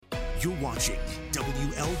You're watching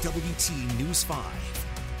WLWT News 5,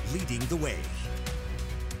 leading the way.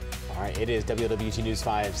 All right, it is WLWT News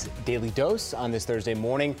 5's Daily Dose on this Thursday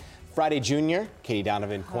morning. Friday Junior, Katie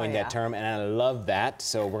Donovan coined that term, and I love that.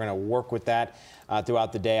 So we're going to work with that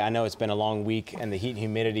throughout the day. I know it's been a long week, and the heat and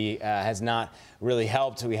humidity has not really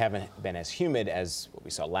helped. We haven't been as humid as what we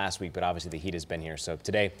saw last week, but obviously the heat has been here. So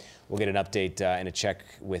today we'll get an update and a check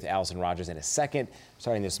with Allison Rogers in a second,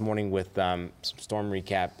 starting this morning with some storm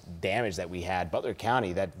recap damage that we had. Butler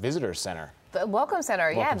County, that visitor center. The Welcome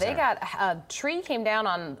Center, Welcome they Center. got a tree came down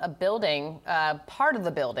on a building, part of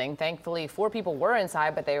the building. Thankfully, 4 people were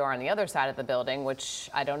inside, but they were on the other side of the building, which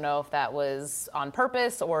I don't know if that was on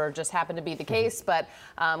purpose or just happened to be the case. But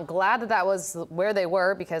I'm glad that that was where they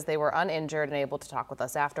were because they were uninjured and able to talk with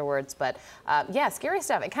us afterwards. But yeah, scary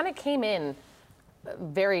stuff. It kind of came in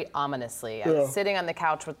very ominously. I was sitting on the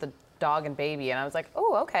couch with the dog and baby, and I was like,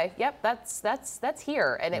 oh, okay, yep, that's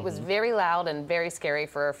here. And it was very loud and very scary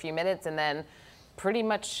for a few minutes, and then pretty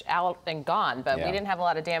much out and gone. But we didn't have a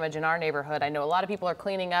lot of damage in our neighborhood. I know a lot of people are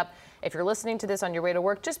cleaning up. If you're listening to this on your way to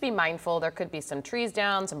work, just be mindful. There could be some trees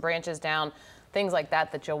down, some branches down, things like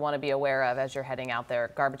that that you'll want to be aware of as you're heading out there.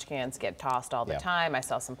 Garbage cans get tossed all the time. I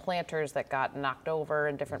saw some planters that got knocked over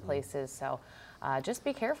in different places. So just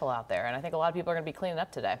be careful out there. And I think a lot of people are going to be cleaning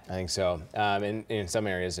up today. I think so. In some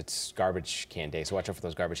areas, it's garbage can day, so watch out for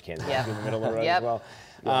those garbage cans in the middle of the road as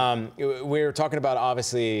well. We're talking about,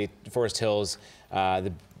 obviously, Forest Hills,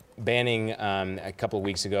 the banning a couple of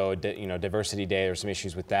weeks ago, Diversity Day. There were some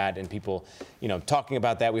issues with that, and people, talking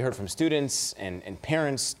about that. We heard from students and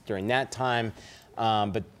parents during that time.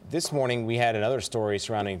 But this morning, we had another story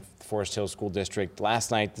surrounding Forest Hills School District. Last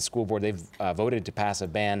night, the school board, they've voted to pass a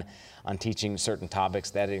ban on teaching certain topics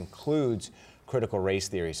that includes critical race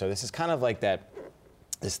theory. So this is kind of like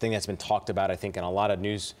this thing that's been talked about, I think, in a lot of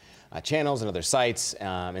news channels and other sites,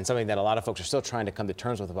 and something that a lot of folks are still trying to come to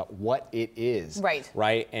terms with about what it is,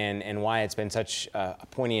 right, and why it's been such a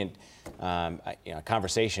poignant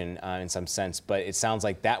conversation in some sense. But it sounds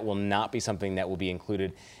like that will not be something that will be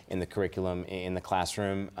included in the curriculum in the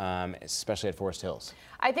classroom, especially at Forest Hills.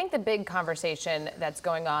 I think the big conversation that's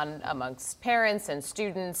going on amongst parents and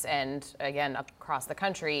students and, again, across the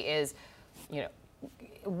country is,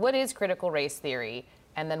 what is critical race theory?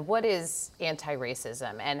 And then what is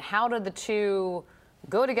anti-racism? And how do the two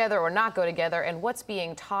go together or not go together? And what's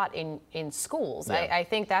being taught in schools? I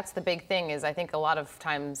think that's the big thing is I think a lot of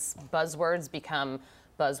times buzzwords become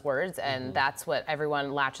buzzwords, and that's what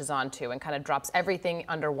everyone latches onto and kind of drops everything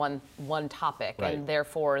under one topic. And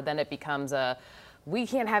therefore, then it becomes we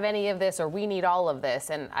can't have any of this or we need all of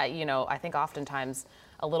this. And I think oftentimes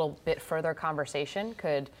a little bit further conversation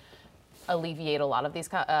could alleviate a lot of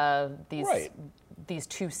these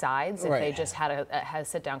two sides if they just had a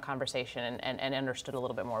sit-down conversation and understood a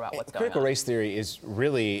little bit more about what's going on. Critical race theory is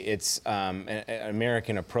really, it's an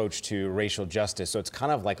American approach to racial justice. So it's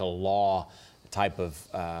kind of like a law type of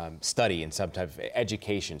study and some type of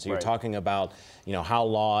education. So you're talking about, how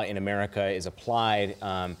law in America is applied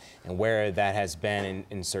and where that has been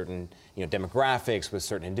in certain, demographics with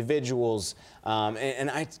certain individuals. And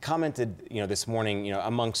I commented, this morning,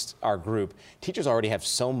 amongst our group, teachers already have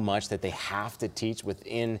so much that they have to teach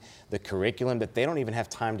within the curriculum that they don't even have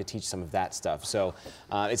time to teach some of that stuff. So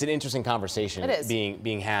it's an interesting conversation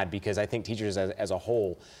being had because I think teachers as a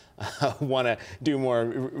whole want to do more,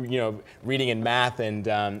 reading and math and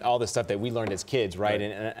all the stuff that we learned as kids, right?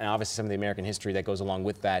 And obviously some of the American history that goes along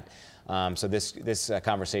with that. So this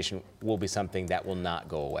conversation will be something that will not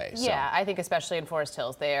go away. Yeah, I think especially in Forest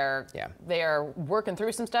Hills, they are working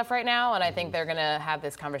through some stuff right now, and I think they're going to have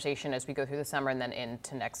this conversation as we go through the summer and then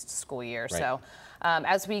into next school year. So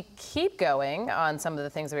as we keep going on some of the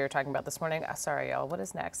things that we were talking about this morning, sorry, y'all, what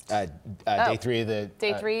is next? Day 3 of the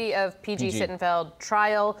Day 3 of PG Sittenfeld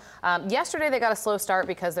trial. Yesterday they got a slow start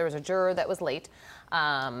because there was a juror that was late.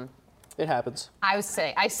 It happens. I was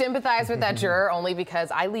saying, I sympathize with that juror only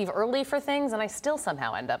because I leave early for things and I still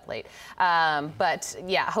somehow end up late. But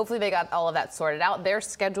yeah, hopefully they got all of that sorted out. They're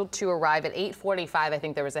scheduled to arrive at 8:45. I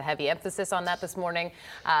think there was a heavy emphasis on that this morning.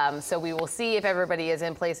 So we will see if everybody is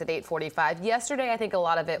in place at 8:45. Yesterday, I think a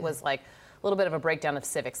lot of it was like a little bit of a breakdown of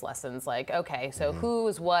civics lessons, like, okay, so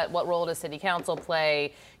who's what role does city council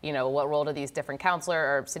play, what role do these different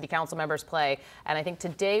city council members play? And I think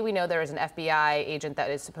today we know there is an FBI agent that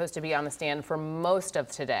is supposed to be on the stand for most of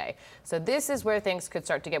today. So this is where things could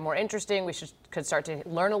start to get more interesting. We could start to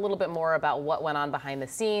learn a little bit more about what went on behind the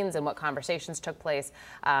scenes and what conversations took place.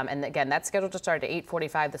 And again, that's scheduled to start at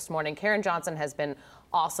 8:45 this morning. Karen Johnson has been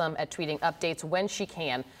awesome at tweeting updates when she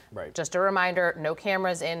can. Right. Just a reminder, no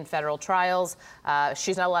cameras in federal trials.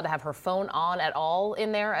 She's not allowed to have her phone on at all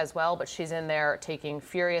in there as well, but she's in there taking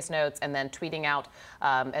furious notes and then tweeting out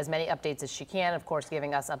as many updates as she can, of course,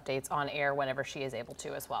 giving us updates on air whenever she is able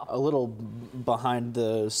to as well. A little behind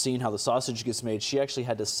the scene how the sausage gets made, she actually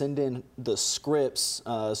had to send in the scripts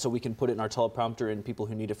so we can put it in our teleprompter and people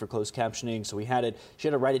who need it for closed captioning. So she had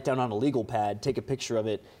to write it down on a legal pad, take a picture of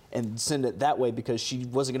it, and send it that way because she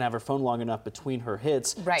wasn't going to have her phone long enough between her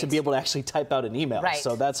hits to be able to actually type out an email. Right.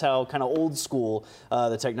 So that's how kind of old school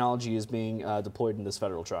the technology is being deployed in this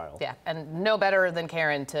federal trial. Yeah, and no better than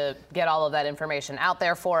Karen to get all of that information out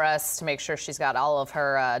there for us to make sure she's got all of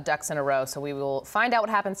her ducks in a row. So we will find out what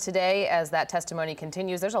happens today as that testimony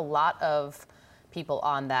continues. There's a lot of people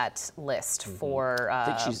on that list for.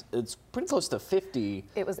 I think it's pretty close to 50.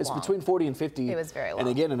 It's long. between 40 and 50. It was very long. And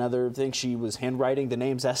again, another thing, she was handwriting the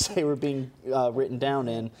names as they were being written down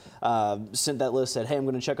and sent that list, said, hey, I'm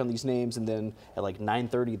going to check on these names. And then at like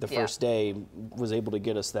 9:30 the first day was able to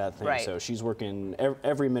get us that thing. Right. So she's working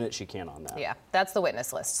every minute she can on that. Yeah, that's the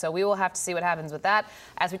witness list. So we will have to see what happens with that.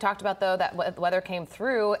 As we talked about, though, that weather came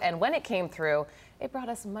through. And when it came through, it brought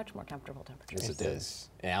us much more comfortable temperatures. Yes, it does.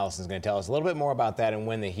 And Allison's going to tell us a little bit more about that and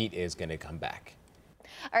when the heat is going to come back.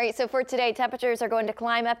 All right, so for today, temperatures are going to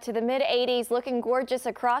climb up to the mid-80s, looking gorgeous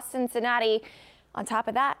across Cincinnati. On top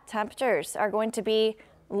of that, temperatures are going to be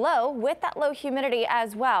low with that low humidity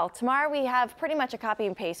as well. Tomorrow we have pretty much a copy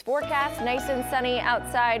and paste forecast, nice and sunny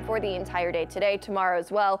outside for the entire day today, tomorrow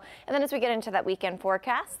as well. And then as we get into that weekend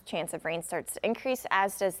forecast, chance of rain starts to increase,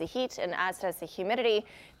 as does the heat and as does the humidity.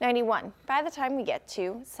 91 by the time we get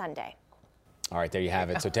to Sunday. All right, there you have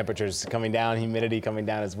it. So temperatures coming down, humidity coming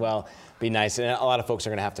down as well. Be nice. And a lot of folks are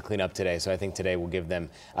going to have to clean up today. So I think today will give them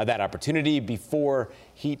that opportunity before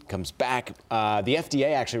heat comes back. The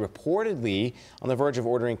FDA actually reportedly on the verge of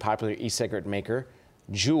ordering popular e-cigarette maker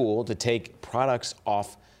Juul to take products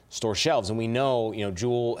off store shelves. And we know,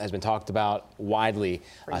 Juul has been talked about widely,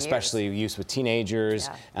 especially use with teenagers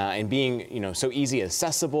and being, so easy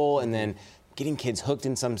accessible and then getting kids hooked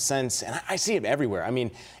in some sense. And I see it everywhere. I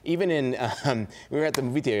mean, even in, we were at the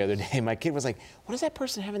movie theater the other day, my kid was like, what does that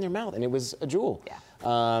person have in their mouth? And it was a Juul.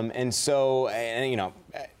 Yeah. And so,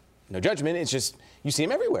 no judgment, it's just, you see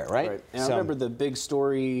them everywhere, right? And I remember the big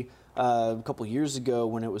story a couple years ago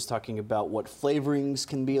when it was talking about what flavorings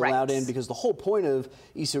can be allowed in, because the whole point of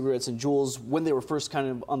e-cigarettes and Juuls when they were first kind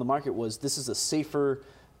of on the market was this is a safer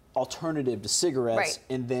alternative to cigarettes,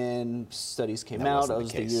 and then studies came out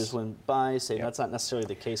as the years went by saying that's not necessarily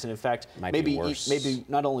the case, and in fact maybe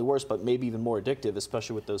not only worse but maybe even more addictive,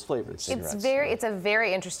 especially with those flavors. It's a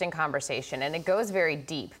very interesting conversation, and it goes very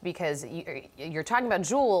deep because you're talking about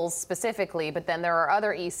Juuls specifically, but then there are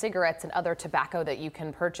other e-cigarettes and other tobacco that you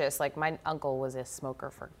can purchase. Like my uncle was a smoker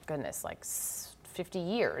for goodness, like 50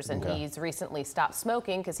 years, and he's recently stopped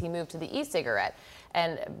smoking because he moved to the e-cigarette,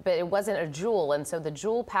 but it wasn't a Juul, and so the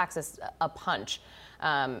Juul packs a punch,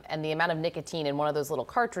 and the amount of nicotine in one of those little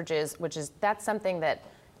cartridges, that's something that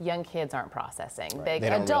young kids aren't processing. Big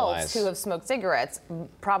adults who have smoked cigarettes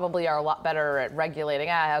probably are a lot better at regulating.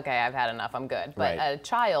 Okay, I've had enough, I'm good. But a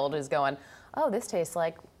child is going, oh, this tastes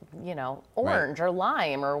like, orange or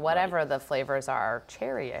lime or whatever the flavors are,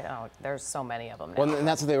 cherry. There's so many of them now. Well, and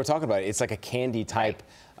that's what they were talking about. It's like a candy type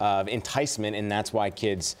of enticement, and that's why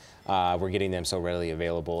kids were getting them so readily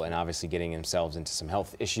available and obviously getting themselves into some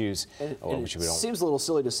health issues. It seems a little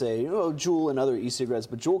silly to say, Juul and other e-cigarettes,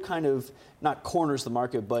 but Juul kind of not corners the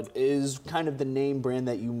market, but is kind of the name brand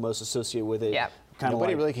that you most associate with it. Yeah.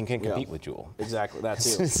 Nobody really can compete with Juul. Exactly, that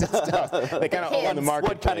too. They kind of own the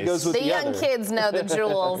marketplace. What kind of goes with the young kids know the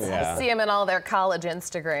Juuls. Yeah. See them in all their college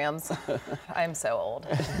Instagrams. I'm so old.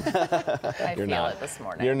 I feel it this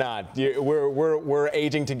morning. You're not. We're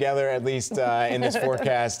aging together, at least in this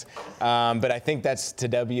forecast. But I think that's to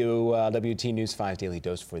WT News 5 Daily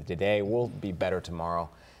Dose for today. We'll be better tomorrow.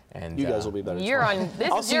 And you guys will be better tomorrow.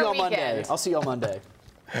 I'll is your weekend. Monday. I'll see you on Monday.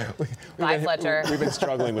 Bye, Fletcher. We've been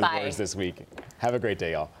struggling with words this week. Have a great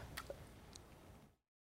day, y'all.